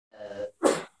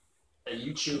a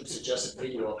YouTube suggested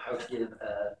video of how to give.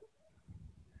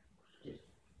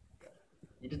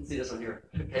 You didn't see this one here,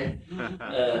 okay?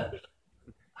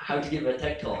 How to give a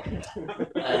tech talk, and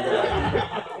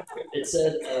it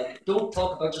said, "Don't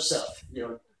talk about yourself." You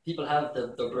know, people have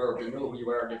the blurb, they know who you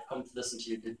are, they've come to listen to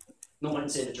you. No one can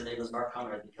say that your name is Mark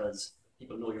Conroy because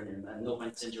people know your name, and no one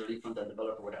can say you're a lead front-end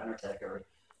developer with Anartech or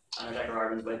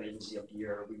Ireland's Web Agency of the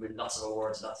Year. We win lots of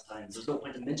awards lots of times. There's no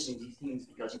point in mentioning these things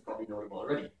because you probably know them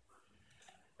already.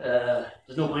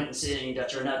 There's no point in saying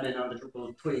that you're an admin on the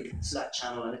Drupal Twig Slack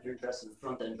channel, and if you're interested in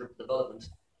front-end Drupal development,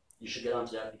 you should get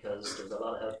onto that because there's a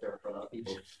lot of help there for a lot of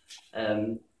people.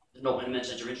 There's no point in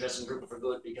mentioning that you're interested in Drupal for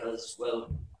Good because, well,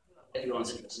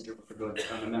 everyone's interested in Drupal for Good.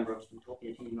 I'm a member of the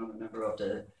Utopia team, I'm a member of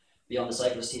the Beyond the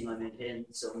Cyclist team. I maintain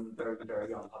some very,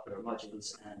 very unpopular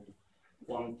modules, and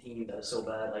one theme that is so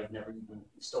bad I've never even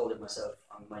installed it myself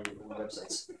on my own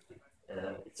websites.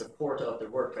 It's a port of the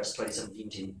WordPress 2017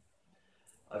 team.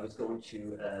 I was going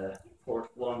to port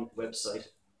one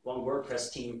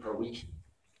WordPress team per week.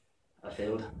 I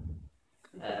failed.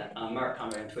 I'm Mark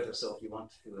Conroy on Twitter, so if you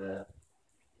want to,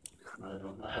 I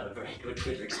don't know, I have a very good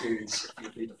Twitter experience,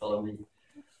 feel free to follow me.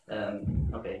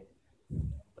 Okay,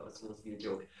 that was supposed to be a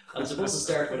joke. I'm supposed to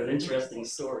start with an interesting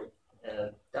story.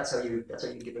 That's how you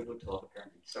give a good talk,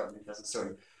 apparently, start with an interesting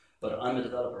story. But I'm a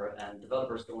developer, and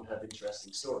developers don't have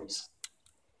interesting stories.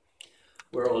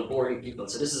 We're all boring people,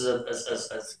 so this is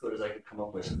as good as I could come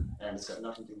up with, and it's got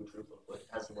nothing to do with Drupal, but it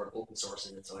has the word open source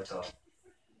in it, so I thought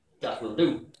that will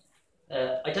do.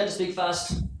 I tend to speak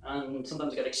fast, and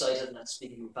sometimes I get excited and I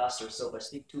speak even faster, so if I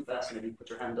speak too fast, maybe put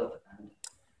your hand up, and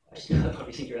I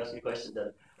probably think you're asking a question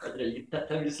then, or you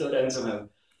tell me to slow down somehow.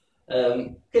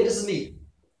 Okay, this is me.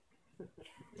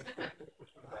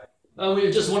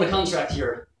 We've just won a contract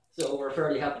here, so we're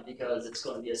fairly happy because it's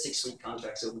going to be a 6-week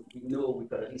contract, so we know we've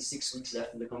got at least 6 weeks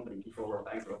left in the company before we're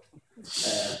bankrupt.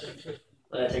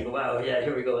 I think, wow, yeah,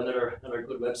 here we go, another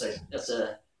good website.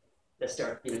 Let's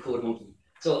start being a code monkey.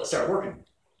 So let's start working.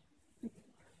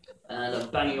 And I'm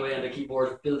banging away on the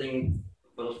keyboard, building,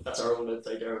 well, that's our own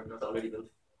website there, that's already built.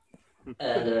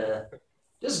 And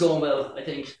this is going well, I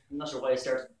think. I'm not sure why I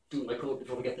started doing my code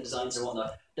before we get the designs and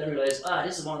whatnot. Then I realized,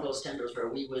 this is one of those tenders where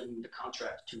we win the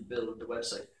contract to build the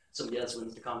website. Somebody else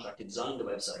wins the contract to design the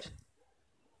website.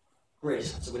 Great,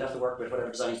 so we'll have to work with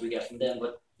whatever designs we get from them,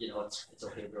 but you know, it's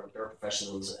okay, they're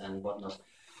professionals and whatnot.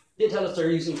 They tell us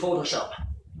they're using Photoshop.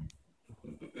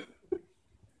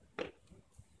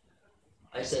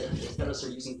 I said, they tell us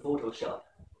they're using Photoshop.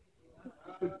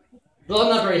 Well, I'm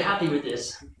not very happy with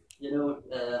this. You know,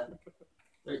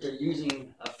 they're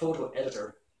using a photo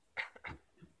editor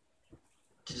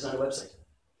to design a website.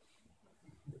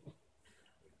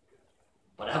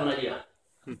 But I have an idea.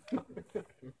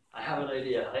 I have an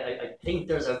idea. I think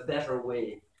there's a better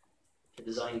way to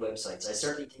design websites. I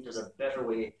certainly think there's a better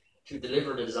way to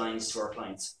deliver the designs to our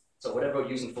clients. So whatever we're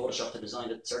using Photoshop to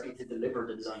design it, certainly to deliver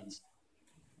the designs,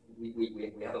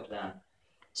 we have a plan.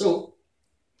 So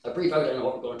a brief outline of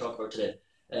what we're going to talk about today.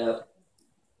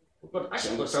 But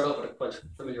actually, I'm going to start off with a quite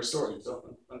familiar story, so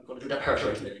I'm going to do that part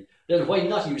right maybe. Then why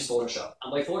not use Photoshop?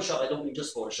 And by Photoshop, I don't mean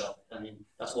just Photoshop. I mean,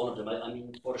 that's one of them. I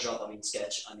mean Photoshop, I mean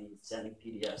Sketch, I mean sending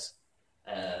PDFs,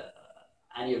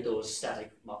 any of those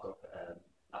static mock-up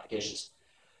applications.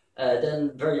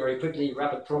 Then very, very quickly,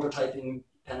 rapid prototyping,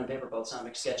 pen and paper,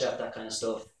 balsamic, SketchApp, that kind of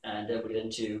stuff. And then we get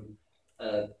into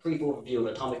a brief overview of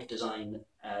atomic design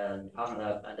and Pattern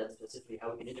Lab, and then specifically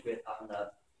how we can integrate Pattern Lab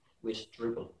with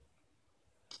Drupal,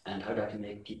 and how that can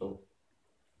make people,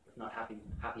 if not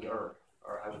happier,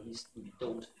 or how at least we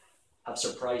don't have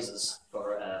surprises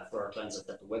for our clients,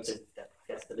 that the website that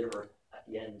gets delivered at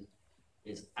the end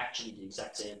is actually the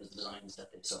exact same as the designs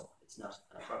that they saw. It's not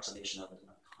an approximation of it, it's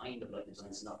not kind of like the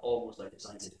designs, it's not almost like the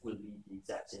designs, it will be the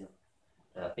exact same,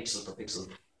 pixel per pixel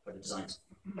for the designs.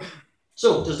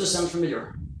 So, does this sound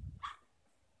familiar?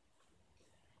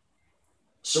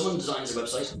 Someone designs a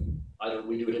website, either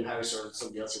we do it in-house or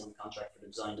somebody else who won the contract for the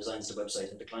design designs the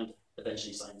website, and the client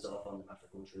eventually signs off on them after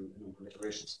going through a number of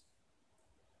iterations.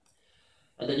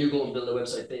 And then you go and build a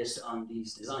website based on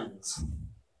these designs.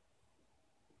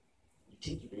 You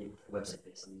think you build a website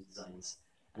based on these designs,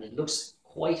 and it looks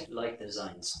quite like the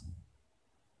designs.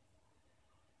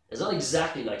 It's not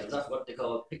exactly like it. It's not what they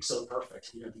call pixel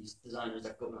perfect. You know, these designers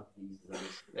that go on these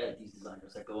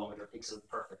designers that go on with their pixel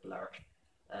perfect lark.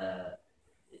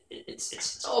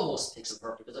 It's almost pixel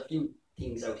perfect. There's a few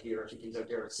things out here, a few things out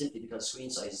there, simply because screen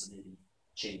sizes maybe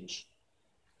change.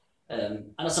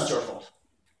 And that's not your fault.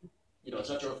 You know, it's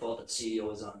not your fault that the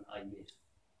CEO is on i8.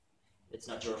 It's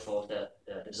not your fault that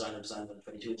the designer designed on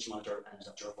a 22-inch monitor, and it's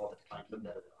not your fault that the client looked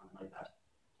at it on an iPad.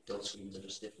 Those screens are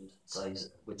just different size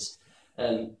widths.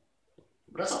 But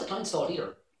that's not the client's fault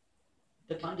either.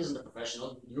 The client isn't a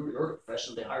professional. You're a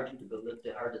professional. They hired you to build it.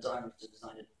 They hired designers to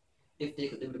design it. If they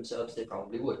could do it themselves, they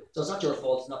probably would. So it's not your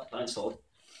fault. It's not the client's fault.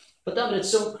 But damn it,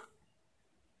 someone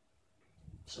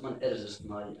edited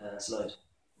my slide.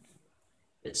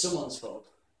 It's someone's fault.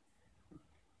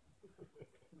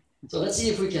 So let's see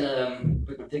if we can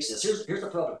fix this. Here's the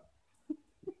problem.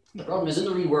 The problem is in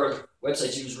the real world,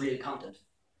 websites use real content.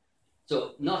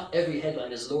 So not every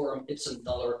headline is lorem ipsum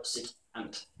dollar sit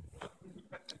ant.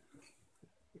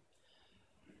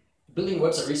 Building a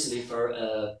website recently for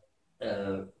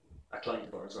a client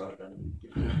of ours, rather than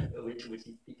giving away too much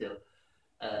detail.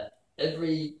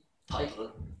 Every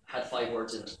title had 5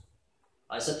 words in it.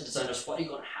 I said to designers, what are you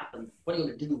going to happen? What are you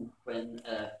going to do when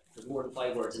there's more than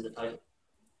 5 words in the title?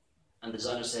 And the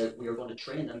designer said, we are going to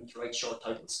train them to write short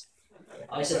titles.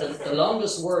 I said that the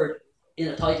longest word in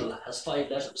a title has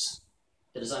 5 letters.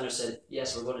 The designer said,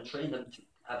 yes, we're going to train them to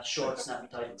have short, snappy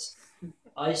titles.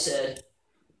 I said,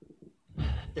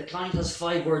 the client has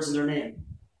 5 words in their name.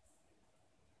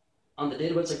 On the day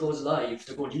the website goes live,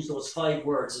 they're going to use those 5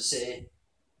 words to say,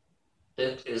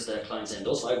 that is the client's name.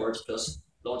 Those 5 words plus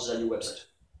launches a new website.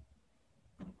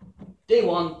 Day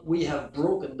 1, we have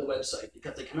broken the website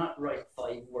because they cannot write a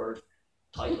 5-word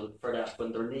title for that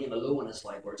when their name alone has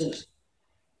 5 words in it.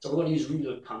 So we're going to use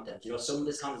real content. You know, some of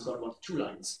this content is going to go into 2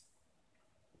 lines.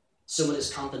 Some of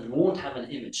this content won't have an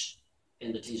image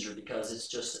in the teaser because it's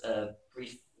just a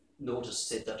brief notice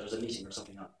to say that there's a meeting or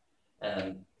something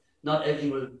on. Not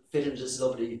everything will fit into this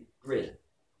lovely grid.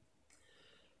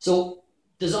 So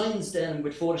designs then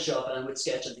with Photoshop and with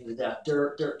Sketch and things like that,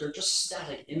 they're just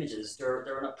static images.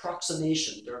 They're an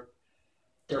approximation.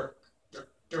 They're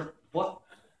what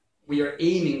we are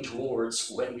aiming towards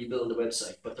when we build a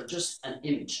website, but they're just an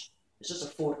image. It's just a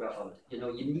photograph of it. You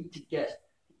know, you need to get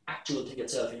the actual thing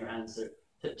itself in your hands to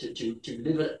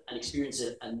live it and experience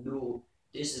it and know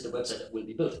this is the website that will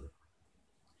be built.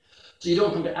 So you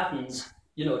don't come to Athens,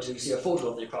 you know, to see a photo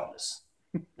of the Acropolis.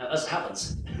 Now, as it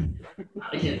happens,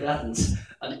 I came to Athens,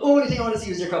 and the only thing I want to see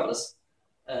was the Acropolis.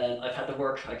 And I've had to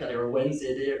work. I got there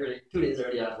Wednesday day early, 2 days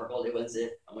early. I had to work all day Wednesday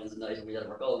and Wednesday night, and we had to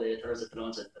work all day Thursday to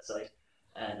launch at the site.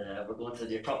 And we're going to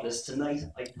the Acropolis tonight,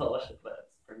 I thought, but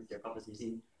it's the Acropolis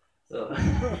Museum. So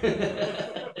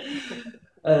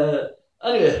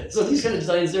anyway, so these kind of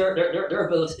designs, they're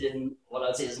built in what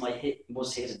I'd say is my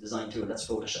most hated design tool. That's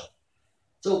Photoshop.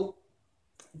 So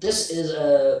this is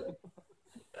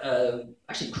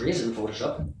actually created in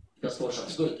Photoshop because Photoshop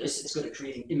is good at this. It's good at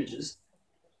creating images.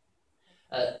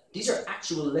 These are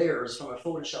actual layers from a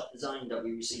Photoshop design that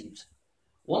we received.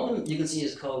 One of them you can see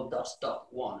is called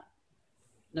 .doc1.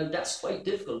 Now that's quite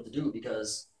difficult to do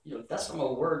because that's from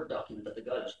a Word document that they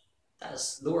got it. That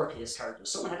is lowercase characters.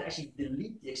 Someone had to actually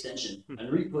delete the extension and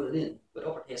re-put it in with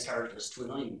uppercase characters to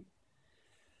annoy me.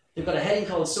 They've got a heading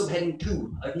called subheading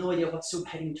 2. I have no idea what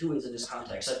subheading 2 is in this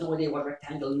context. I have no idea what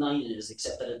rectangle 9 is,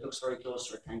 except that it looks very close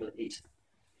to rectangle 8.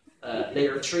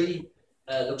 Layer 3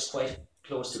 looks quite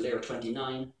close to layer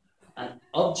 29. And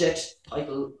object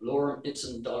title lorem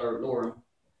ipsum dollar lorem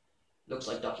looks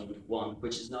like document 1,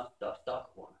 which is not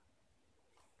 .doc1.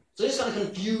 So this kind of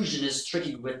confusion is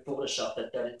tricky with Photoshop.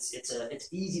 That it's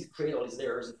easy to create all these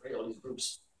layers and create all these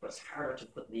groups, but it's harder to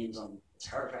put names on. It's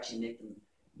harder to actually make them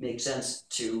make sense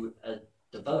to a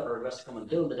developer who has to come and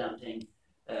build the damn thing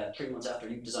 3 months after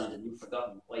you've designed it and you've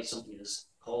forgotten why something is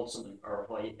called something or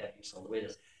why it's called the way it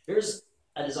is. Here's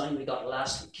a design we got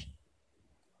last week.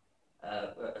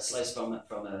 A slice from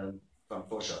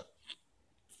Photoshop.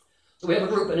 So we have a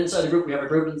group, and inside the group we have a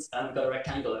group, and we've got a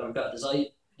rectangle, and we've got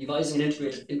devising an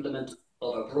integrated implement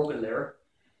of a broken layer.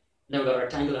 Now we've got a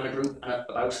rectangle and a group, and a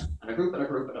about, and a group, and a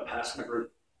group, and a pass, and a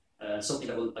group. Something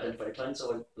that will identify the client,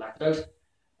 so I blacked it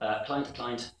out. Client to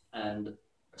client, and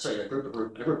sorry, a group, and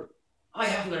a group. I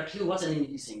haven't got a clue what's any of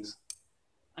these things.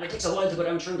 And it takes a while to go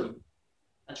down through them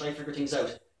and try and figure things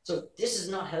out. So this is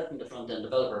not helping the front-end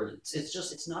developer.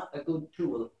 It's not a good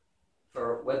tool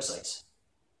for websites.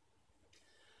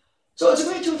 So it's a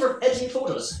great tool for editing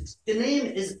photos. The name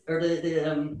is, or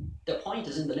the point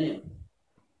is in the name.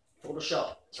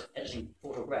 Photoshop is for editing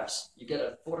photographs. You get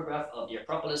a photograph of the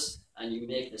Acropolis, and you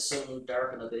make the sun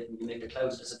darken a bit, and you make the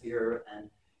clouds disappear, and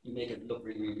you make it look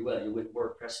really, really well. You win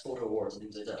WordPress photo awards and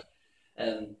things like that.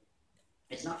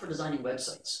 It's not for designing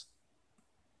websites.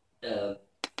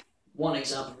 One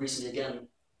example recently, again,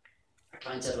 a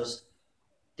client said was,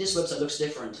 this website looks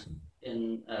different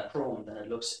in Chrome than it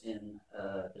looks in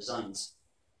Designs.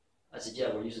 I said,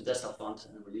 yeah, we're using desktop font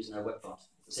and we're using our web font.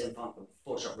 It's the same font, but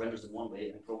Photoshop renders in one way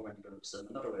and Chrome renders in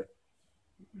another way.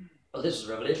 Well, this was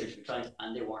revelatory to the client,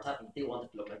 and they weren't happy. They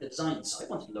wanted to look like the Designs. I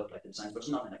wanted to look like the Designs, but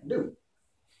there's nothing I can do.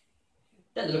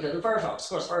 Then they look at the Firefox. Of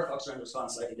course, Firefox ran the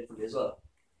response slightly differently as well.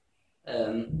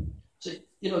 So,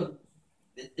 you know,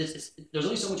 there's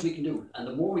only so much we can do, and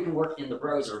the more we can work in the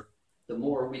browser, the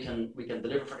more we can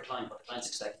deliver for the client what the client's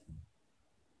expecting.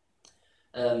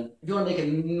 If you want to make a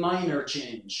minor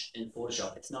change in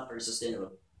Photoshop, it's not very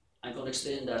sustainable. I'm going to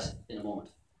explain that in a moment.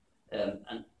 And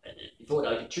before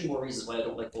that, I give 3 more reasons why I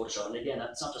don't like Photoshop. And again,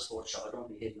 it's not just Photoshop. I don't want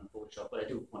to be hating on Photoshop, but I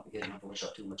do want to be hating on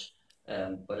Photoshop too much.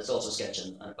 But it's also Sketch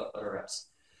and other apps.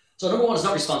 So number 1 is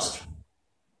not responsive.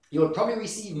 You will probably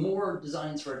receive more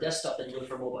designs for a desktop than you will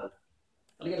for mobile.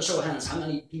 And I get a show of hands, how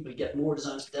many people get more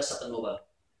designs for desktop than mobile?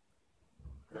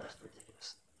 That's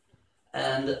ridiculous.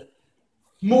 And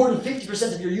more than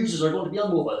 50% of your users are going to be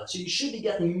on mobile. So you should be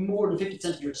getting more than 50%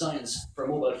 of your designs for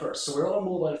mobile first. So we're all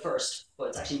mobile first, but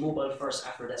it's actually mobile first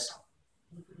after desktop.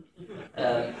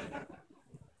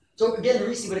 So again,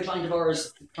 recently with a client of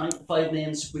ours, client with 5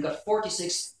 names, we got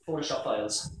 46 Photoshop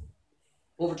files.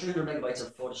 Over 300 megabytes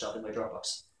of Photoshop in my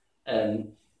Dropbox.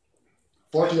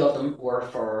 40 of them were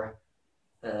for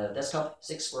desktop,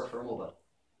 6 were for mobile.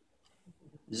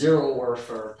 0 were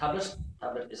for tablet.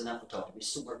 Tablet is an afterthought. It'll be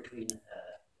somewhere between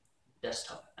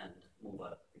desktop and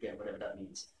mobile, again, whatever that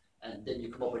means. And then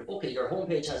you come up with, okay, your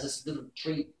homepage has this little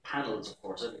 3 panels, of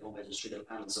course. Every homepage has 3 little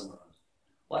panels somewhere on it.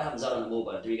 What happens out on the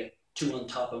mobile? Do you get 2 on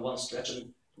top and 1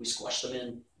 stretching? We squash them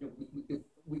in.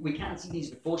 We can't see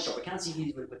these with Photoshop. We can't see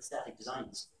these with static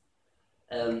designs.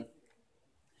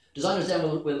 Designers then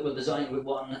will design with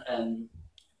one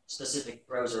specific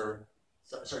browser.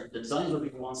 Sorry, the designs will be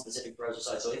for one specific browser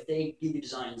size. So if they give you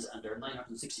designs and they're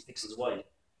 960 pixels wide,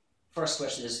 first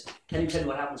question is, can you tell me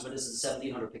what happens when this is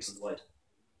 1700 pixels wide?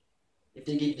 If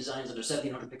they give you designs and they're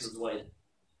 1700 pixels wide,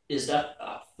 is that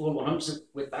a full 100%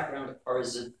 with background, or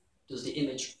is it, does the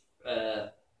image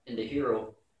in the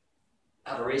hero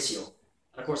have a ratio?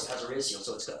 And of course it has a ratio,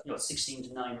 so it's got 16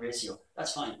 to 9 ratio.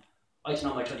 That's fine. I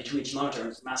turn on my 22-inch monitor and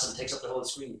it's massive, takes up the whole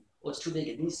screen. Oh, it's too big.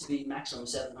 It needs to be maximum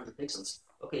 700 pixels.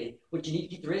 Okay, but you need to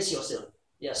keep the ratio still.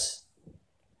 Yes.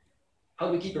 How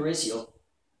do we keep a ratio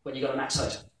when you got a max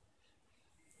height?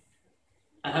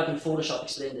 And how can Photoshop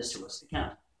explain this to us? It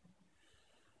can't.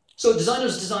 So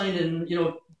designers design in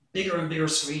bigger and bigger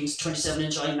screens,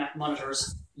 27-inch iMac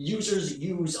monitors. Users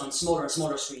use on smaller and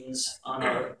smaller screens on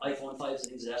our iPhone 5s and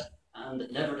things like that,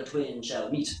 and never the twain shall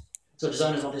meet. So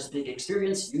designers want this big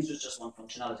experience, users just want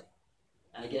functionality.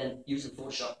 And again, using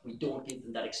Photoshop, we don't give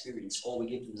them that experience. All we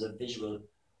give them is a visual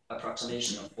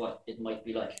approximation of what it might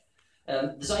be like.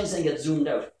 Designs then get zoomed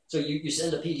out. So you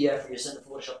send a PDF or you send a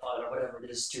Photoshop file or whatever it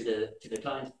is to the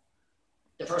client.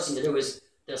 The first thing they do is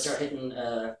they'll start hitting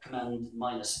Command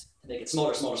minus to make it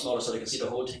smaller, smaller, smaller so they can see the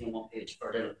whole thing in one page.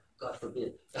 Or they'll, God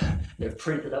forbid, they'll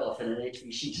print it off in an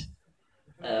A3 sheet.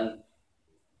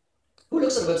 Who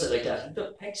looks at a website like that?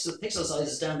 The pixel size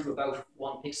is down to about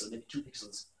 1 pixel, maybe 2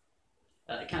 pixels.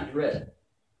 It can't be read.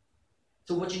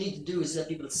 So what you need to do is let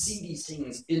people see these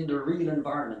things in the real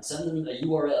environment. Send them a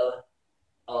URL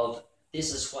of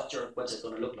this is what your website is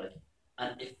going to look like.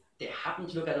 And if they happen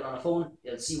to look at it on a phone,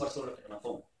 they'll see what it's going to look like on a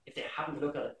phone. If they happen to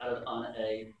look at it on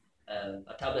a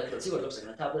tablet, they'll see what it looks like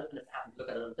on a tablet. And if they happen to look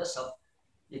at it on a desktop,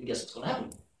 you can guess what's going to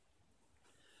happen.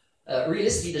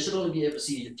 Realistically, they should only be able to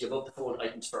see the above the fold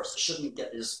items first. They shouldn't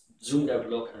get this zoomed out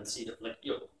look and see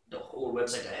the whole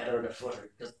website, the header, the footer,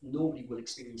 because nobody will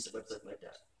experience the website like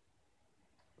that.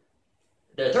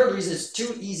 The third reason is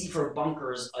too easy for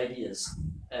bonkers ideas.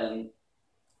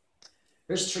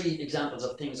 Here's 3 examples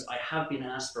of things I have been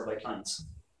asked for by clients.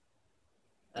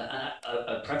 And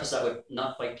I'll preface that with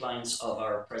not by clients of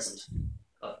our present,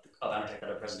 of Anartech that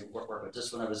I presently work with,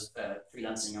 just when I was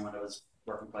freelancing and when I was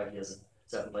working privately as a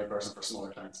self-employed person for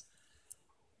smaller clients.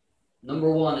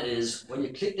 Number 1 is when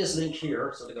you click this link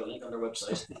here, so they've got a link on their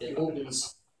website, it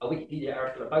opens a Wikipedia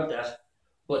article about that,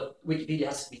 but Wikipedia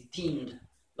has to be themed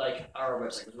like our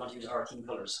website, because we want to use our theme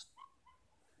colors.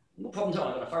 No problem at all.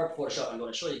 I'm going to fire up Photoshop. I'm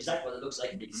going to show you exactly what it looks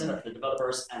like. You can send it to the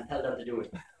developers and tell them to do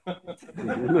it.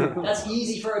 That's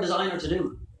easy for a designer to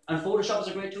do. And Photoshop is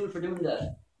a great tool for doing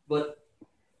that. But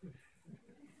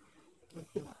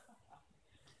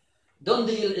Done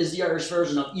Deal is the Irish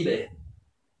version of eBay.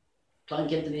 Client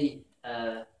came to me,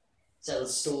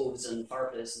 sells stoves and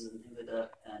fireplaces and things like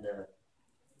that. And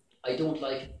I don't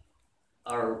like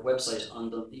our website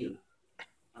on Done Deal.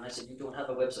 And I said, you don't have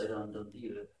a website on Done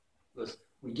Deal. Because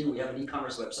we do, we have an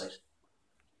e-commerce website.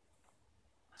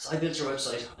 So I built your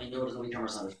website, I know there's no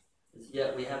e-commerce on it.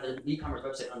 Yeah, we have an e-commerce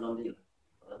website on Done Deal.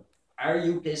 Are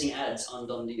you placing ads on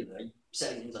Done Deal? Are you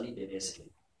selling things on eBay,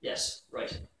 basically? Yes,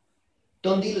 right.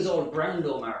 Done Deal is all brown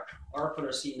though, Mark. Our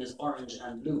colour scheme is orange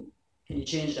and blue. Can you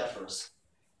change that for us?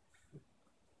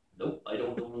 Nope, I don't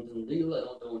don't own Deal, I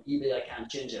don't own eBay, I can't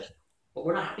change it. But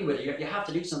we're not happy with it. You have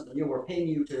to do something. We're paying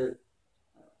you to.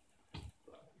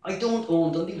 I don't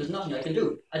own Dundee. There's nothing I can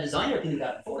do. A designer can do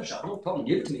that in Photoshop. No problem.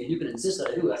 Give it to me, and you can insist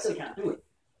that I do it. I still can't do it.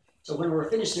 So when we were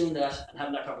finished doing that and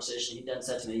having that conversation, he then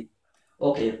said to me,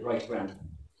 "Okay, right, grand.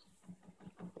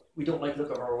 We don't like the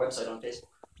look of our website on Facebook."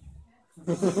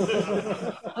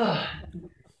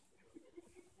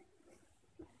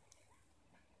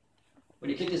 When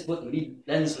you click this button, we need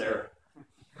lens flare.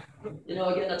 You know,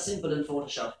 again, that's simple in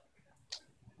Photoshop,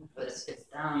 but it's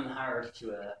damn hard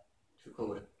to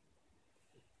code.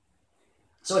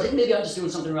 So I think maybe I'm just doing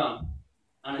something wrong,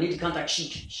 and I need to contact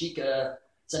Sheik. Sheik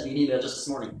sent me an email just this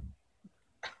morning.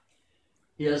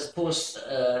 He has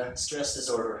post-stress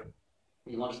disorder.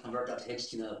 He wants to convert that to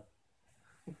HTML.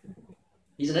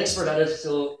 He's an expert at it,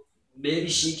 so maybe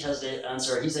Sheik has the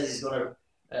answer. He says he's going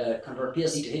to convert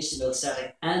PSD to HTML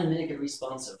static and make it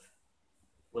responsive.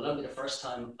 Well, that'll be the first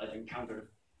time I've encountered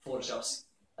Photoshop's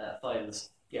files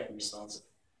getting responsive.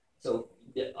 So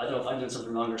yeah, I don't know if I'm doing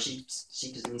something wrong or Sheik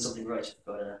is doing something right,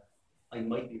 but I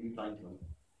might be replying to him.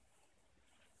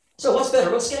 So what's better?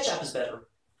 Well, SketchApp is better.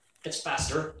 It's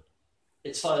faster.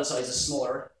 Its file size is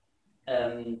smaller.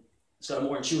 It's got a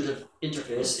more intuitive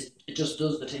interface. It just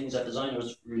does the things that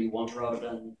designers really want rather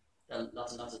than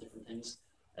lots and lots of different things.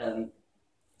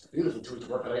 It's a beautiful tool to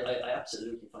work with. I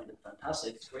absolutely find it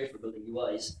fantastic. It's great for building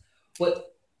UIs. But at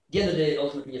the end of the day,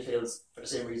 ultimately it fails for the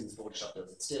same reasons Photoshop does.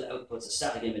 It still outputs a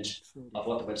static image of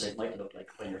what the website might look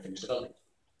like when you're finished developing.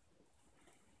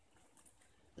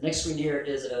 The next screen here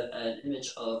is an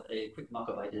image of a quick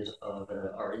mock-up I did of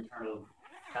our internal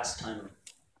task timer.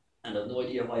 And I have no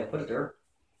idea why I put it there.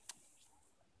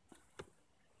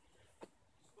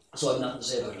 So I have nothing to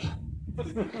say about it.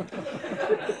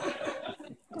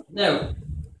 Now,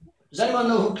 does anyone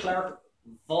know who Clark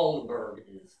Wahlberg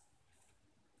is?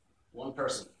 One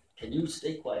person. Can you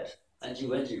stay quiet? And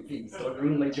you, please, don't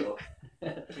ruin my joke.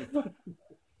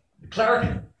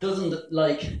 Clark doesn't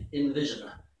like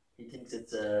InVision. He thinks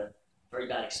it's a very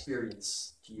bad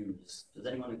experience to use. Does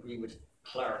anyone agree with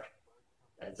Clark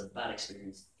that it's a bad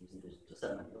experience to use InVision? Just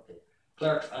that many, okay.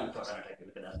 Clark, I'm cross-annotated,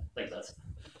 look at that. Thanks, lads.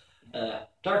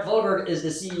 Clark Wahlberg is the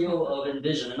CEO of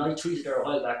InVision, and I tweeted her a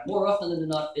while back. More often than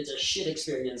not, it's a shit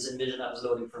experience InVision app is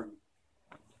loading for me.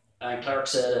 And Clark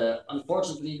said,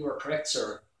 unfortunately, you are correct,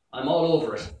 sir. I'm all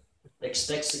over it.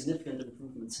 Expect significant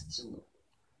improvements soon.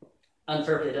 And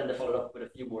fair play, then they followed up with a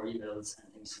few more emails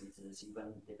and things to see when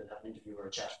they could have an interview or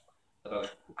a chat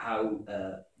about how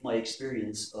my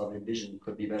experience of InVision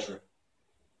could be better.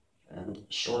 And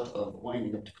short of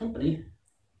winding up the company,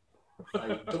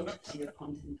 I don't see a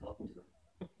point in talking to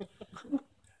them.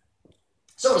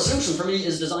 So the solution for me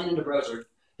is design in the browser.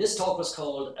 This talk was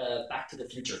called Back to the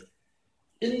Future.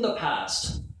 In the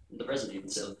past, in the present even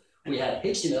still, we had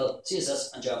HTML,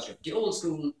 CSS, and JavaScript, the old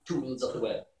school tools of the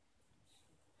web.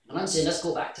 And I'm saying let's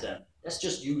go back to them. Let's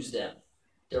just use them.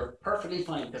 They're perfectly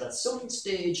fine because at some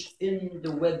stage in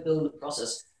the web build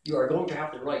process, you are going to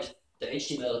have to write the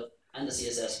HTML and the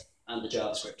CSS and the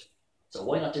JavaScript. So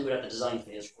why not do it at the design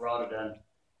phase rather than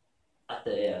at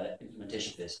the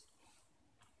implementation phase?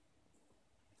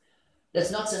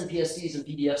 Let's not send PSDs and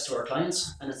PDFs to our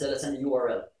clients, and instead let's send a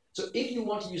URL. So if you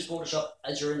want to use Photoshop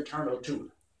as your internal tool,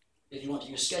 if you want to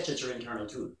use Sketch as your internal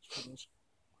tool,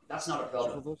 that's not a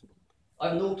problem. I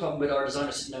have no problem with our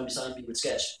designer sitting down beside me with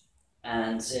Sketch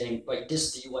and saying, right, this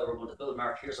is the UI we're going to build,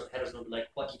 Mark, here's what the header's going to be like,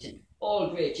 what do you think? All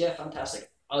great, yeah, fantastic.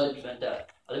 I'll implement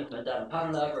that. I'll implement that in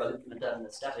Pattern Lab, or I'll implement that in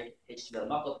a static HTML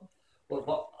mockup. But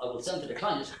what I will send to the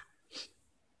client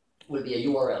will be a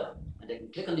URL. And they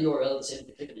can click on the URL, the same as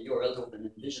they click on the URL to open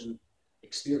an InVision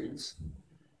experience.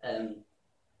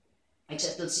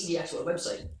 Except they'll see the actual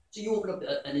website. So you open up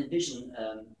an InVision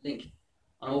link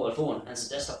on a mobile phone, and it's a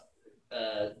desktop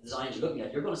design you're looking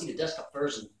at. You're going to see the desktop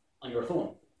version on your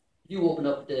phone. If you open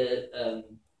up the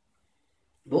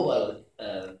mobile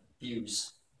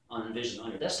views on InVision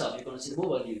on your desktop, you're going to see the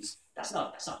mobile views. That's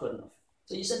not good enough.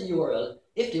 So you send a URL.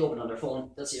 If they open on their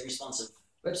phone, they'll see a responsive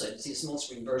website. They'll see a small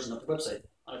screen version of the website.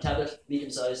 On a tablet, medium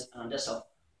size, and on desktop,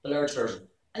 the large version.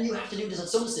 And you have to do this at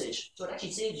some stage. So it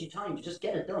actually saves you time to just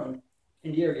get it done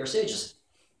in the earlier stages.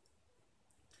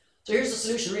 So here's the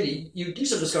solution really. You do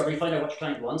some discovery, find out what your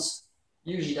client wants.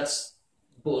 Usually that's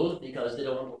bull because they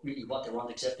don't know really what they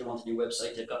want except they want a new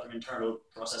website. They've got their internal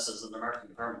processes and their marketing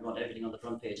department want everything on the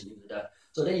front page and things like that.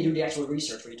 So then you do the actual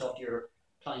research where you talk to your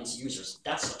client's users.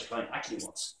 That's what the client actually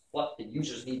wants. What the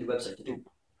users need the website to do.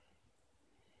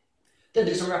 Then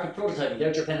do some rapid prototyping.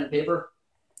 There's your pen and paper.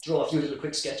 Draw a few little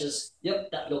quick sketches. Yep,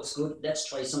 that looks good. Let's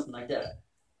try something like that.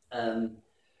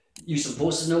 Use some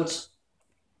post-it notes.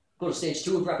 go to stage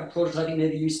 2 of rapid prototyping,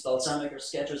 maybe use balsamic or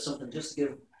sketch or something, just to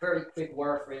give very quick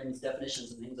wireframes,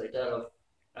 definitions, and things like that of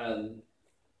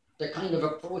the kind of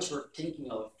approach we're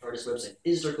thinking of for this website.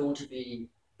 Is there going to be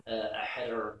a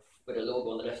header with a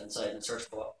logo on the left-hand side and a search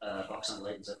box on the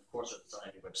right-hand side? Of course, it's on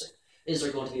every website. Is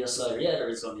there going to be a slider? Yeah, there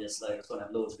is going to be a slider. It's going to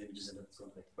have loads of images in it. It's going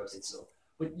to make the website slow.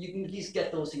 But you can at least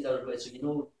get those things out of the way so you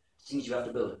know things you have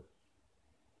to build.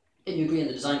 Then you agree on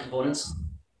the design components.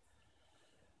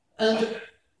 And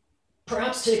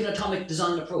perhaps take an atomic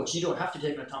design approach. You don't have to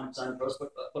take an atomic design approach,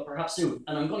 but perhaps do.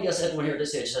 And I'm going to guess everyone here at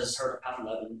this stage has heard of Pattern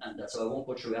Lab, and that, so I won't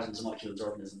go through atoms, molecules,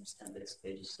 organisms, templates,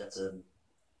 pages. That's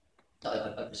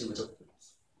I presume it's up.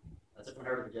 Has everyone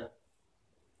heard of it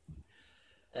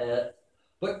yet?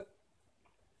 But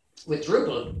with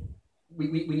Drupal,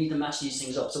 we need to match these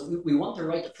things up. So we want to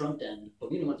write the front end, but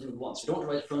we don't want to do it once. We don't want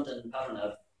to write the front end in Pattern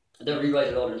Lab and then rewrite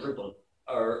it all in Drupal.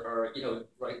 Or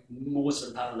write most of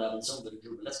it in Pattern Lab and some of it in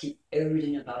Drupal. Let's keep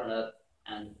everything in Pattern Lab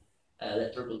and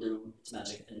let Drupal do its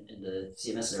magic in the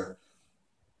CMS layer.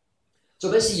 So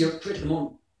basically, you create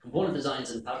component designs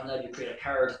in Pattern Lab. You create a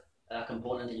card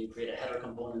component, and you create a header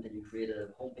component, and you create a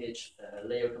homepage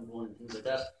layout component, things like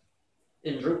that.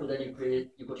 In Drupal, then you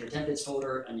go to your templates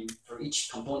folder, and for each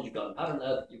component you've got in Pattern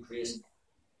Lab, you create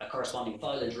a corresponding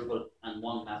file in Drupal, and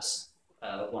one maps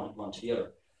one to the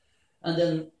other. And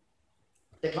then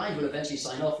the client will eventually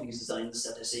sign off on these designs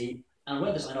that they see, and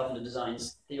when they sign off on the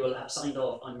designs, they will have signed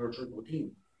off on your Drupal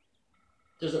theme.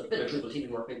 There's a bit of Drupal theming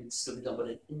work maybe still be done, but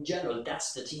in general,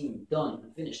 that's the theme done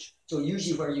and finished. So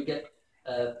usually where you get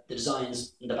the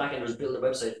designs, and the backenders build a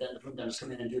website, then the frontenders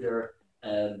come in and do their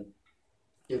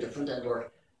front end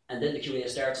work, and then the QA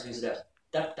starts and things like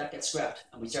that. That gets scrapped,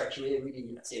 and we start QA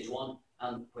really at stage 1,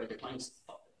 and where the client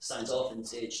signs off in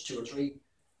stage 2 or 3.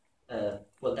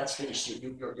 Well, that's finished.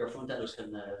 Your front enders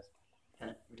can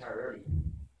retire early.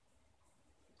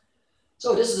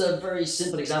 So this is a very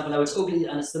simple example. Now it's ugly,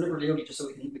 and it's deliberately ugly just so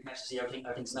we can actually see how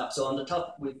things map. So on the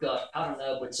top we've got Pattern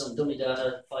Lab with some dummy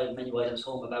data, 5 menu items: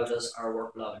 home, about us, our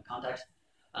work, blog, and contact.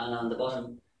 And on the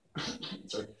bottom,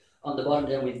 on the bottom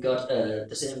then we've got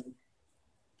the same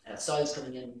styles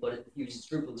coming in, but it uses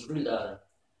Drupal's real data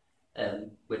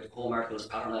with home articles,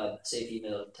 Pattern Lab, safe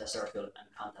email, test article, and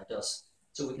contact us.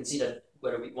 So we can see that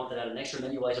whether we want to add an extra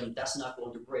menu item, that's not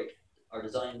going to break. Our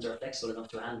designs are flexible enough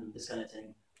to handle this kind of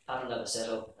thing. Pattern Lab has set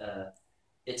up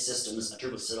its systems, and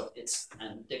Drupal set up its,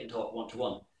 and they can talk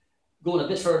one-to-one. Going a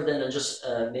bit further then than just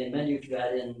main menu, if you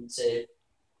add in, say,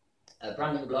 a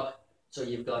branding block, so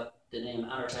you've got the name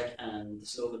Anertech and the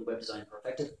slogan Web Design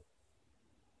Perfected.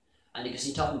 And you can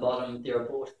see top and bottom, they are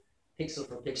both pixel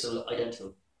for pixel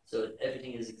identical. So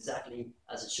everything is exactly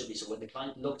as it should be. So when the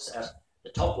client looks at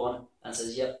the top one and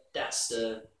says, yep, that's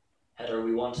the header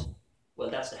we want, well,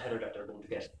 that's the header that they're going to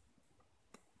get.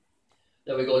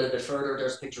 Then we go a little bit further,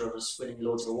 there's a picture of us winning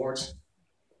loads of awards.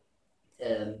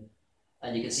 And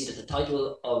you can see that the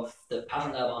title of the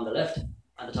Pattern Lab on the left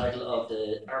and the title of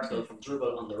the article from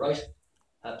Drupal on the right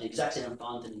have the exact same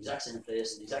font in the exact same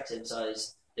place, in the exact same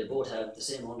size. They both have the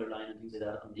same underline and things like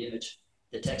that on the image.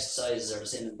 The text sizes are the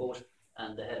same in both,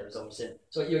 and the header is always the same.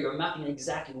 So you're mapping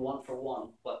exactly one for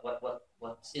one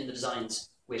what's in the designs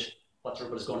with what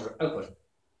Drupal is going to output.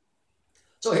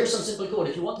 So here's some simple code.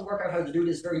 If you want to work out how to do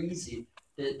this very easily,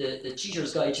 the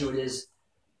cheater's guide to it is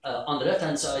on the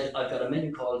left-hand side, I've got a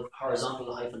menu called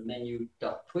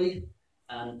horizontal-menu.twig,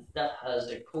 and that has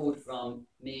the code from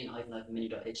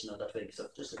main-menu.html.twig. So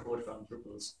just the code from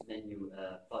Drupal's menu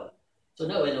file. So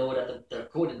now I know that the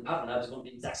code in the Pattern Lab is going to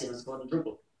be the exact same as the code in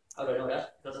Drupal. How do I know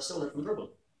that? Because I stole it from Drupal.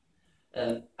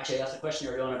 Actually, I asked a question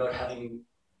earlier on about having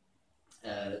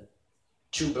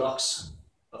 2 blocks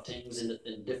of things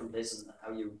in different places and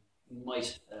how you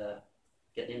might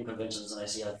get name conventions, and I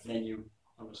see a menu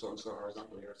 __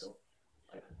 horizontal here, so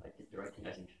I did the right thing,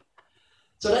 I think.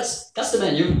 So that's the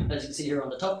menu, as you can see here on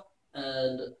the top.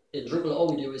 And in Drupal, all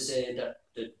we do is say that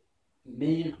the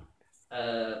main,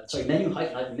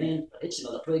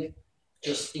 menu-main.html.twig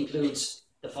just includes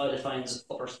the file it finds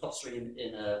upstream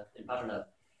in Pattern Lab.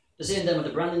 The same then with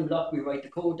the branding block, we write the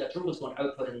code that Drupal is going to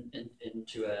output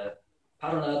into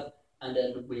Pattern Lab, and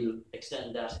then we'll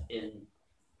extend that in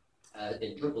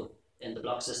Drupal in the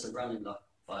block system branding block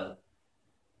file.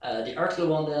 The article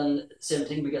one then, same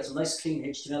thing, we get some nice clean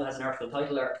HTML, has an article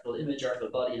title, article image, article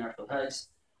body, and article tags,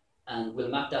 and we'll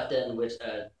map that then with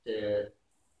the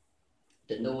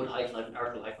node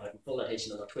 _article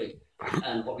full.html.twig.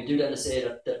 And what we do then is say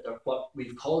that what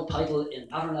we've called title in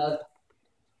Pattern Lab,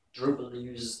 Drupal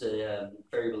uses the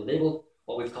variable label.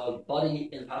 What we've called body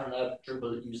in Pattern Lab,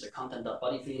 Drupal uses the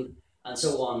content.body field, and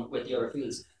so on with the other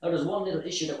fields. Now there's one little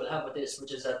issue that we'll have with this,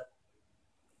 which is that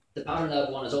the pattern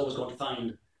lab one is always going to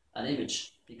find an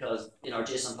image, because in our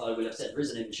JSON file we'll have said there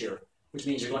is an image here, which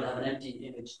means you're going to have an empty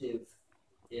image div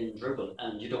in Drupal,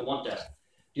 and you don't want that.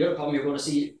 The other problem you're going to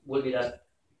see will be that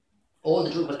all the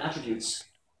Drupal attributes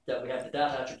that we have, the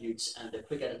data attributes and the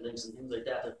quick edit links and things like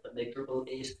that that make Drupal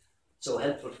 8 so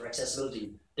helpful for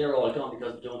accessibility, they're all gone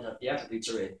because we don't have the attributes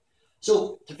array.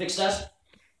 So to fix that,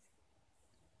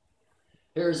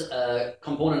 here's a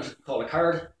component called a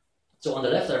card. So on the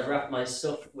left, I've wrapped my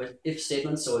stuff with if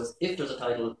statements. So it's if there's a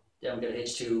title, then we get an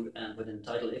H2 and put in the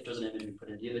title. If there's an image, we put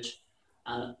in the image.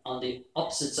 And on the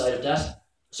opposite side of that,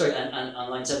 sorry, and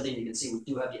on line 17, you can see we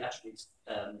do have the attributes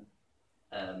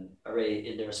array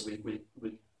in there. So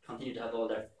we'll continue to have all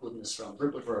that goodness from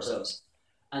Drupal for ourselves.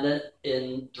 And then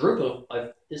in Drupal,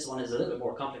 this one is a little bit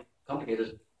more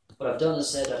complicated. What I've done is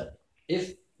said that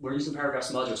if we're using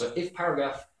paragraphs module, so if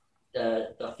paragraph,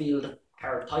 the field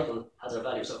card title has a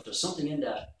value, so if there's something in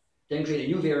that, then create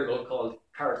a new variable called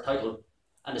card title,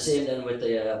 and the same then with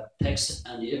the text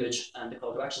and the image and the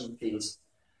call to action fields.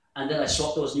 And then I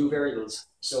swap those new variables,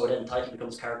 so then title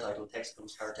becomes card title, text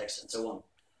becomes card text, and so on.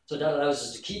 So that allows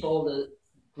us to keep all the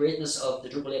greatness of the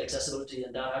Drupal 8 accessibility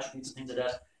and data attributes and things like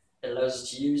that. It allows us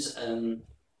to use Pattern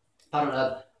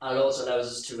Lab, and it also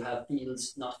allows us to have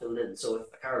fields not filled in. So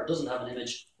if a card doesn't have an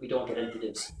image, we don't get empty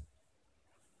divs.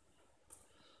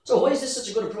 So why is this such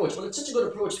a good approach? Well, it's such a good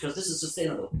approach because this is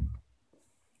sustainable.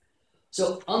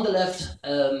 So on the left,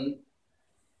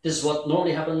 this is what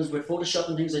normally happens with Photoshop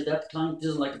and things like that. The client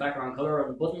doesn't like the background color on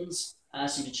the buttons,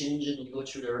 asks you to change it, and you go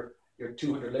through your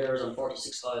 200 layers on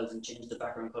 46 files and change the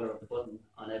background color of the button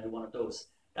on every one of those.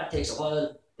 That takes a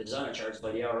while. The designer charges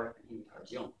by the hour, and he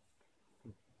charges young.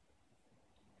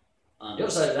 On the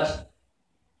other side of that,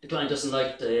 the client doesn't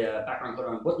like the background color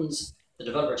on buttons. The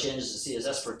developer changes the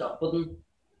CSS for .button,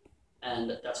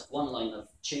 and that's one line of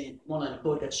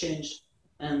code gets changed,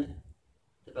 and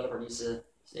the developer needs to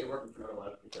stay working for another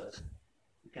while because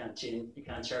you can't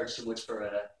charge too much for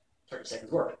 30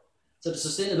 seconds work. So the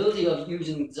sustainability of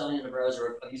using design in the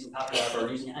browser, of using Pattern Lab, or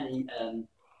using any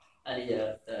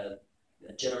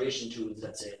generation tools,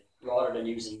 let's say, rather than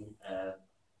using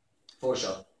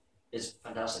Photoshop, is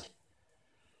fantastic.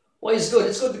 Why is it good?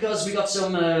 It's good because we got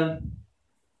some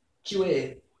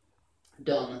QA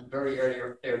done very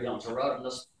early on. So rather than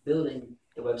just building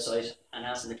the website and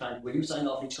asking the client, will you sign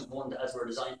off each component as we're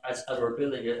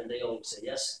building it, and they always say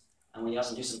yes. And when you ask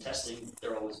them to do some testing,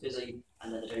 they're always busy,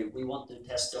 and then they tell you, we want to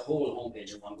test the whole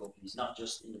homepage in one go, please, not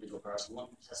just individual parts. We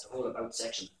want to test the whole about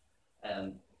section.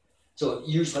 So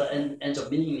usually what it ends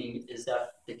up meaning is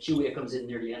that the QA comes in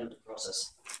near the end of the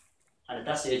process. And at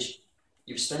that stage,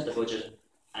 you've spent the budget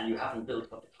and you haven't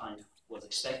built what the client was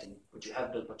expecting, but you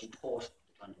have built what you thought the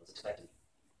client was expecting.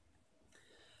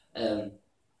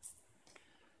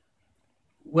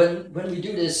 When we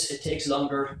do this, it takes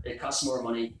longer, it costs more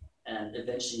money, and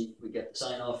eventually we get the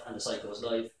sign off and the site goes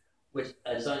live. With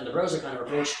a design in the browser kind of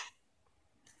approach,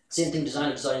 same thing,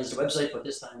 designer designs the website, but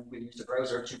this time we use the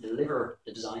browser to deliver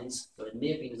the designs. So it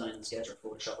may have been designed in Sketch or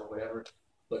Photoshop or whatever,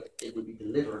 but it will be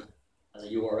delivered as a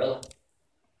URL.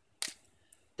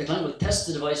 The client will test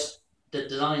the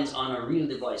designs on a real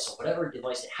device, so whatever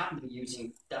device they happen to be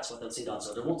using, that's what they'll see it on.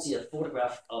 So they won't see a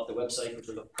photograph of the website, which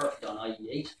will look perfect on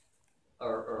IE8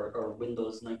 or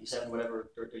Windows 97, whatever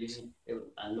they're using,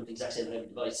 and look the exact same on every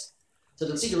device. So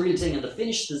they'll see the real thing, and the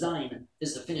finished design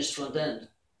is the finished front end.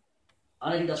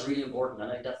 And I think that's really important,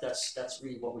 and I think that's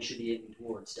really what we should be aiming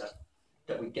towards,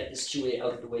 that we get this QA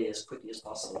out of the way as quickly as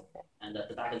possible, and that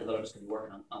the backend developers can be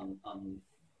working on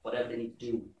whatever they need to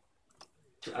do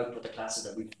to output the classes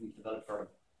that we've developed for them.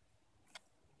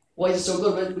 Why is it so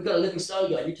good? Well, we've got a living style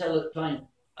guide. You tell the client,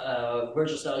 where's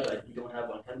your style guide? You don't have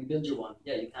one. Can we build you one?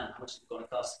 Yeah, you can. How much is it going to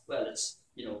cost? Well, it's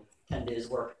 10 days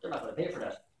work. They're not going to pay for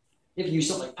that. If you use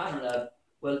something like Pattern Lab,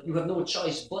 well, you have no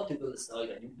choice but to build a style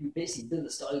guide. You basically build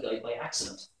a style guide by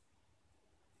accident.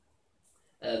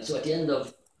 So at the end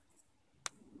of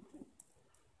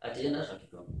the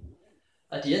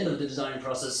design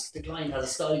process, the client has a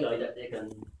style guide that they can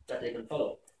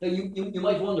follow. Now you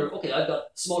might wonder, okay, I've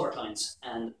got smaller clients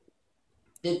and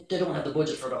they don't have the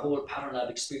budget for the whole Pattern Lab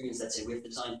experience. Let's say we have to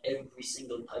design every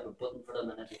single type of button for them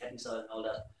and every heading style and all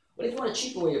that. But if you want a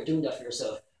cheaper way of doing that for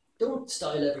yourself, don't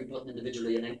style every button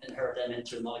individually and inherit them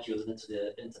into the molecules and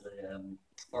into the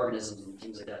organisms and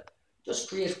things like that. Just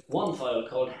create one file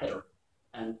called header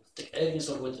and stick everything's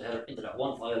going to go into the header into that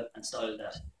one file and style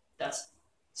that. That's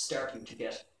starting to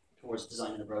get towards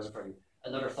designing the browser for you.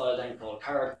 Another file then called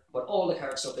card, put all the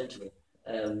card stuff into it.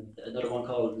 Another one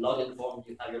called login form,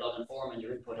 you have your login form and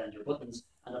your input and your buttons,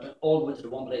 and that all go into the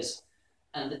one place.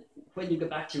 And when you get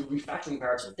back to refactoring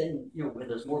parts, then when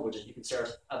there's more budget, you can start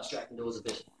abstracting those a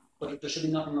bit. But there should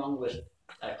be nothing wrong with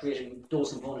creating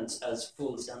those components as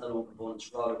full standalone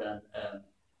components rather than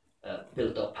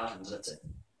built up patterns, let's say,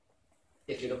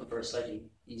 if you're looking for a slightly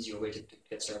easier way to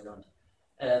get started on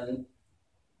it.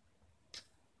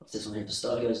 What's this one here? The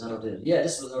style guide is not updated. Yeah,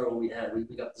 this was another one we had.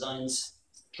 We got designs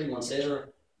 3 months later.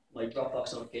 My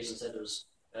Dropbox notification said there's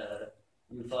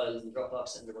new files in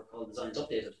Dropbox, and they were called designs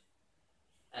updated.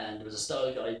 And there was a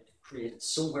style guide created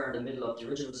somewhere in the middle of the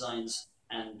original designs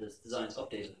and the designs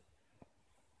updated.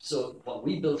 So what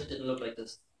we built didn't look like the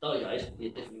style guide. We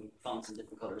had different fonts and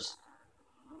different colors.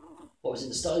 What was in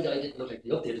the style guide didn't look like the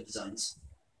updated designs.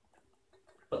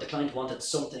 But the client wanted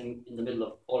something in the middle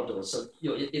of all of those. So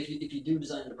if you do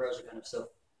design in the browser kind of stuff,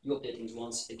 you update things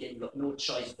once. Again, you've got no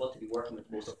choice but to be working with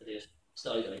the most up-to-date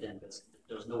style guide then, because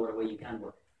there's no other way you can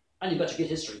work. And you've got your Git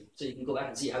history, so you can go back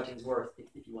and see how things work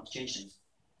if you want to change things.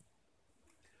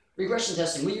 Regression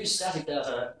testing, we use static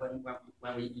data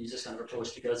when we use this kind of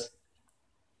approach, because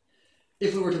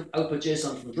if we were to output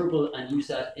JSON from Drupal and use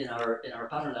that in our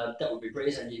pattern lab, that would be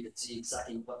great, and you could see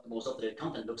exactly what the most up-to-date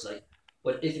content looks like.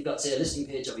 But if you've got, say, a listing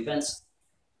page of events,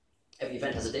 every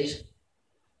event has a date.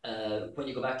 When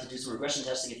you go back to do some regression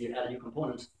testing, if you add a new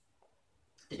component,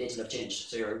 the dates will have changed,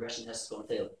 so your regression test is going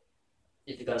to fail.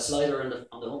 If you've got a slider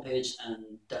on the home page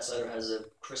and that slider has a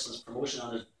Christmas promotion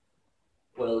on it,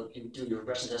 well, you do your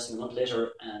regression testing a month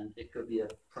later and it could be a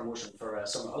promotion for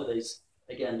summer holidays.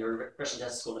 Again, your regression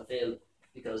test is going to fail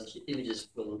because the images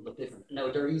will look different.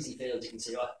 Now, they're easy fails. You can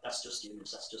say, oh, that's just the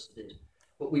image, that's just the date.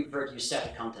 But we prefer to use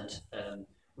static content.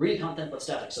 Real content, but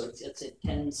static. So it's a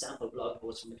 10 sample blog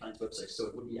posts from the client's website. So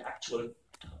it would be the actual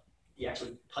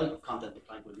type of content the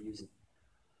client will be using.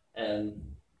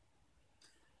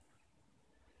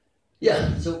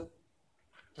 Yeah, so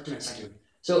 30 minutes, thank you.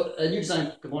 So a new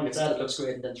design component gets added, looks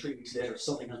great, and then 3 weeks later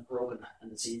something has broken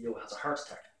and the CEO has a heart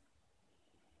attack.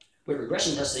 With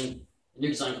regression testing, a new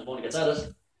design component gets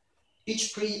added.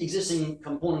 Each pre-existing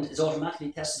component is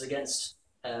automatically tested against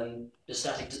the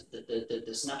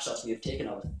snapshots we have taken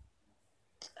of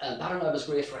it. Pattern Lab is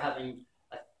great for having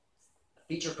a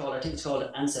feature called, I think it's called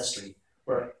Ancestry,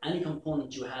 where any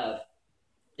component you have,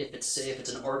 if it's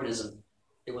an organism,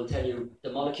 it will tell you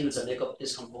the molecules that make up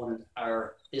this component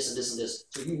are this and this and this.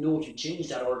 So you know if you change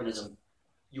that organism,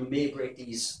 you may break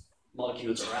these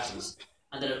molecules or atoms.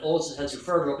 And then it also tells you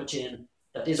further up the chain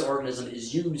that this organism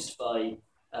is used by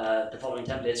the following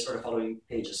templates or the following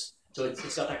pages. So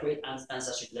it's got that great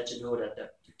ancestry to let you know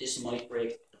that this might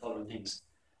break the following things.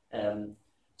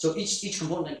 So each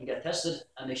component can get tested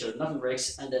and make sure that nothing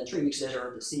breaks, and then 3 weeks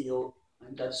later, the CEO,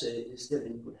 I'm glad to say, is still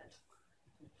in good health.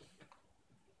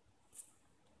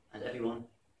 And everyone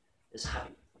is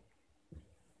happy.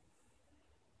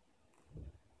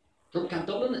 Drupal Camp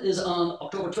Dublin is on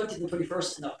October 20th and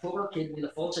 21st in October. Kate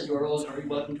Mila Falcha, you are all very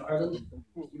welcome to Ireland.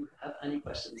 Do you have any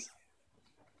questions?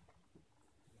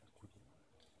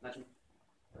 Imagine.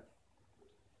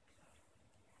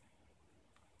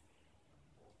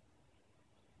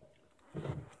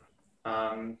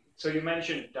 So you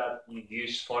mentioned that you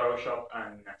use Photoshop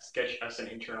and Sketch as an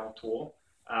internal tool.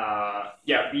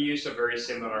 Yeah, we use a very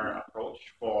similar approach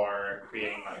for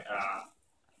creating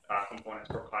components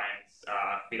for clients.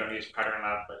 We don't use Pattern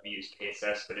Lab, but we use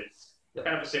KSS, but it's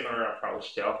kind of a similar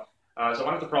approach still. So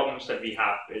one of the problems that we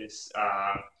have is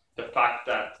the fact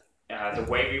that the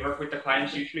way we work with the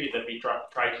clients usually is that we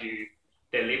try to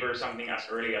deliver something as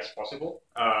early as possible,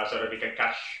 so that we can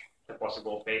catch the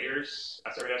possible failures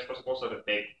as early as possible, so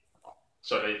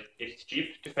that it's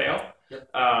cheap to fail. Yep.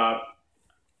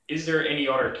 Is there any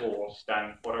other tools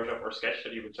than Photoshop or Sketch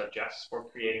that you would suggest for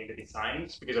creating the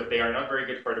designs? Because they are not very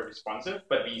good for the responsive,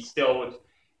 but we still would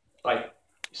like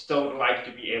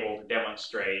to be able to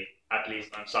demonstrate, at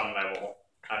least on some level,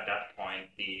 at that point,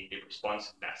 the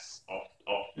responsiveness of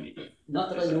the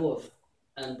Not that I know of,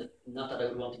 and not that I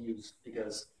would want to use,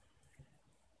 because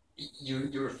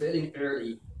you're failing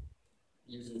early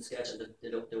using Sketch, and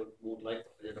they won't like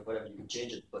it or whatever. You can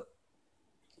change it, but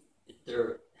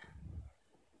you're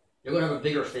going to have a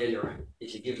bigger failure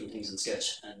if you give them things in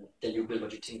Sketch, and then you build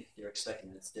what you think they're expecting,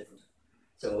 and it's different.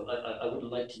 So I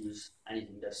wouldn't like to use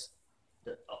anything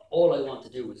that all I want to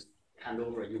do is hand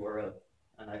over a URL,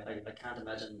 and I can't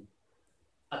imagine,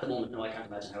 at the moment, no, I can't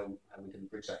imagine how we can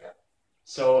bridge that gap.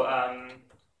 So,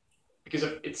 because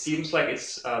it seems like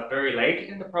it's very late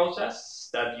in the process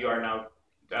that you are now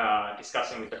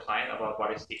discussing with the client about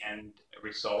what is the end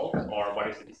result or what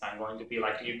is the design going to be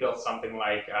like. Do you build something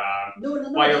like no.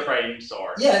 wireframes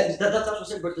or? Yeah, that's what I'm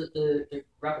saying about the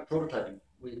rapid prototyping.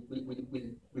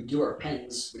 We do our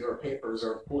pens, we do our papers,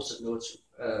 our post-it notes,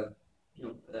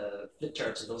 flip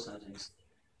charts and those kind of things.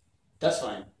 That's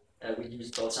fine. We use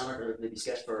Balsamic or maybe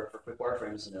Sketch for quick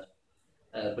wireframes and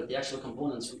that. But the actual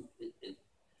components,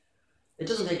 it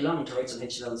doesn't take long to write some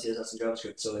HTML and CSS and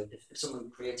JavaScript. So if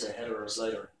someone creates a header or a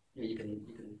slider, you can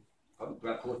probably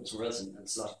grab code from somewhere else and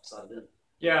slot it in.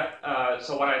 Yeah.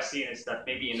 So what I've seen is that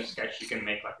maybe in a sketch you can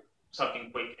make like something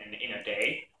quick in a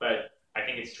day, but I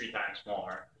think it's 3 times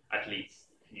more at least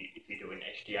if you do in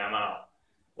HTML.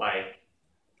 Like,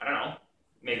 I don't know.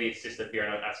 Maybe it's just that we are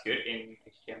not as good in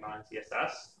HTML and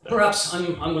CSS. Perhaps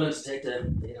I'm willing to take the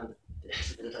 800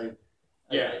 bit of time.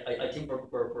 Yeah. I think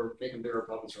we're making bigger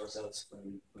problems for ourselves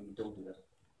when we don't do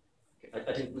that.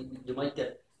 I think you might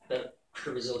get better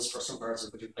results for some parts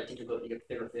of it, but I think you get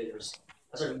bigger failures.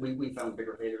 We found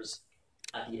bigger failures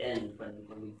at the end when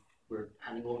we were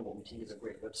handing over what we think is a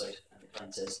great website, and the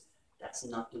client says that's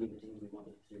not doing the things we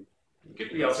wanted it to do. It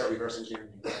could be also reverse engineering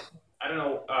things. I don't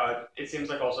know. It seems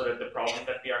like also that the problem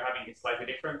that we are having is slightly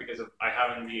different because I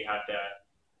haven't really had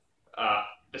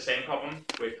the same problem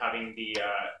with having the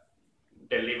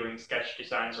delivering sketch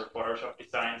designs or Photoshop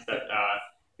designs that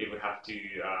we would have to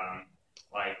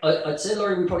like. I'd say,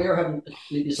 Laurie, we probably are having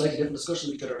maybe a slightly different discussion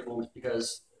with each other at the moment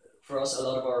because for us, a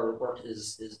lot of our work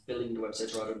is building the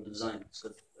websites rather than design.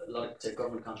 So a lot of say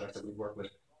government contracts that we work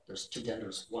with, there's 2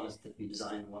 tenders. One is to be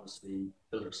design, one is to be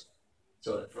builders.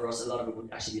 So for us, a lot of it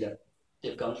would actually be that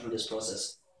they've gone through this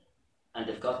process and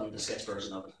they've gotten the sketch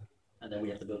version of it, and then we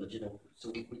have to build it.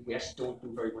 So we actually don't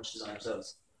do very much design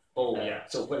ourselves. Yeah.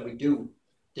 So when we do,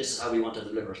 this is how we want to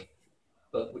deliver it.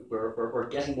 But we're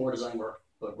getting more design work,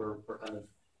 but we're kind of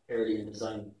early in the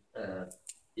design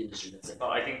industry. Let's say.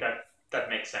 Well, I think that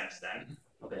makes sense then.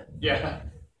 Okay. Yeah.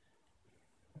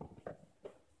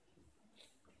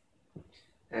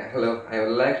 Hello, I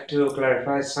would like to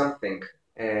clarify something.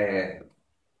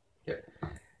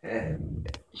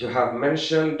 You have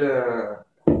mentioned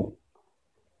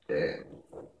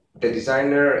the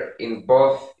designer in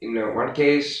both, in one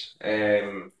case,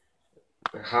 having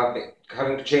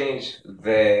to change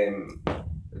the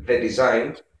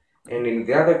design, and in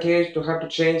the other case, to have to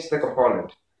change the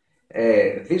component.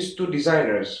 These 2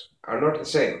 designers are not the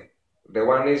same. The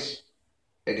one is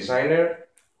a designer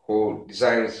who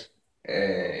designs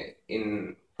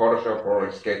in Photoshop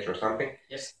or Sketch or something.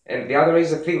 Yes. And the other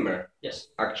is a filmer. Yes.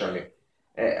 Actually.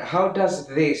 How does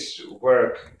this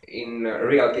work in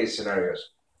real case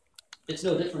scenarios? It's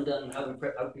no different than how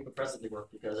people presently work,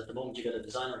 because at the moment you get a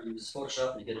designer who uses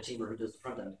Photoshop and you get a teamer who does the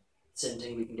front end. Same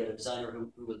thing, we can get a designer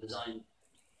who will design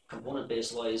component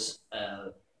based wise,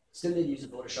 still need to use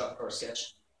Photoshop or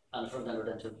Sketch, and a front ender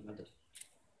then to implement it.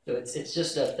 So it's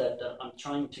just that I'm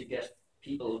trying to get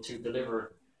people to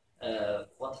deliver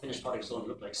what the finished product is going to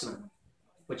look like soon.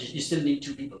 But you still need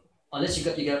 2 people, unless you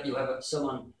have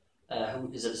someone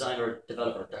who is a designer or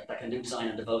developer that can do design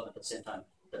and development at the same time.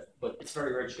 But it's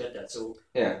very rare to get that. So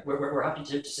yeah, we're happy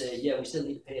to say, yeah, we still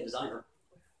need to pay a designer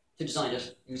to design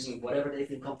it using whatever they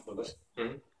feel comfortable with,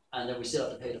 and then we still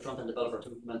have to pay the front end developer to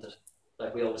implement it,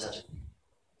 like we always had to.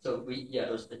 So it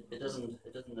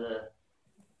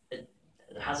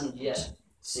hasn't yet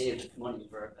saved money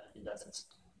in that sense,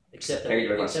 except that we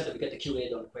get the QA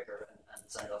done quicker and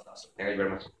signed off faster. Thank you very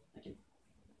much. Thank you.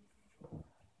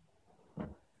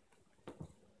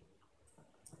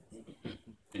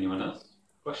 Anyone else?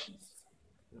 Questions?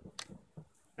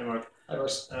 Hey Mark. Hi,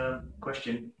 Ross.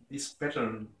 Question: these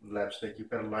pattern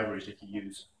libraries that you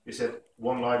use, is that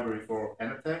one library for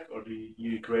Annotate, or do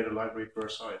you create a library per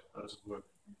site? How does it work?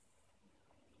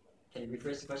 Can you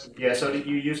rephrase the question? Yeah, so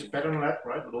you use a pattern lab,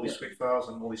 right, with all these quick files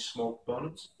and all these small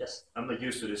components. Yes. I'm not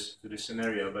used to this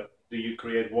scenario, but do you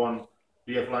create one?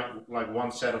 Do you have like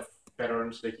one set of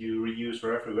patterns that you reuse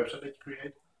for every website that you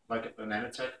create, like an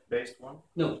Annotate based one?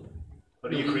 No. Or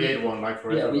do you create one like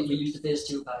for every? Yeah, we use the phase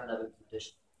 2 pattern lab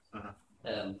implementation.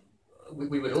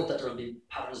 We would hope that there will be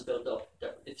patterns built up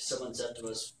that if someone said to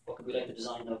us, what could we like the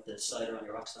design of the slider on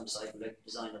your Oxfam site, we'd like the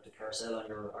design of the carousel on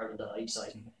your Ireland.ie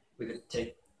site, we could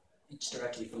take each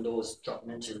directly from those, drop them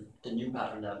into the new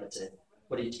pattern lab, let's say.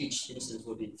 But each instance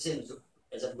would be the same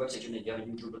as every website you make, you have a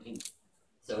new Drupal theme.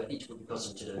 So each would be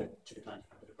custom to the client,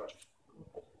 to the project.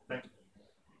 Thanks.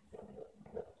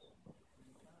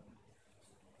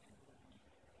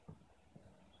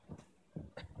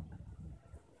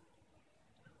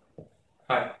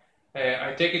 Hi.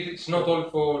 I take it's not all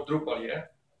for Drupal, yeah?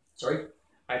 Sorry?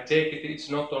 I take it's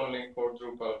not only for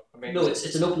Drupal. I mean, no,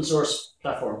 it's an open source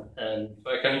platform. So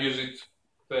I can use it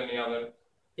to any other.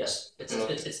 Yes, it's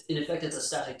in effect it's a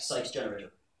static site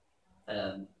generator.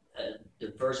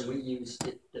 The version we use,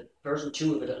 the version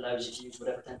 2 of it allows you to use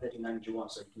whatever templating language you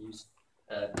want. So you can use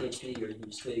PHP, or you can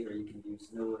use Twig, or you can use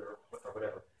Node, or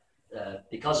whatever.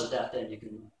 because of that, then you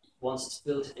can, once it's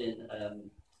built in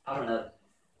Pattern,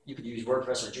 you could use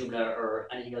WordPress or Joomla or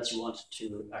anything else you want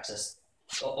to access.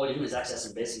 All you do is access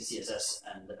in basically CSS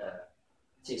and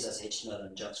CSS, HTML,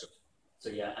 and JavaScript. So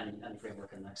yeah, any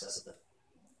framework can access it.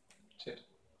 That's it.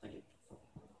 Thank you.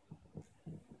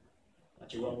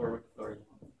 Actually, one more, Laurie.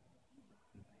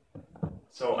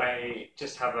 So I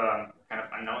just have a kind of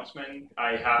announcement.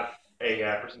 I have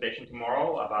a presentation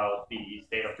tomorrow about the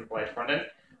state of AAA frontend,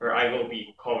 where I will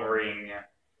be covering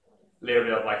a little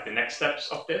bit of like the next steps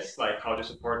of this, like how to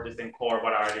support this in core,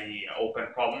 what are the open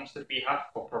problems that we have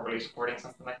for properly supporting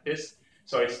something like this.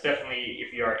 So it's definitely,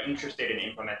 if you are interested in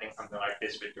implementing something like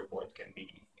this with your board, it can be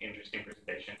an interesting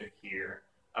presentation to hear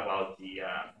about the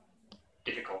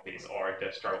difficulties or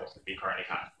the struggles that we currently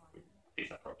have with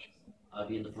these approaches. I'll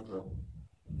be in the front row.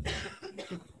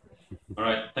 All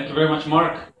right. Thank you very much,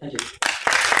 Mark. Thank you.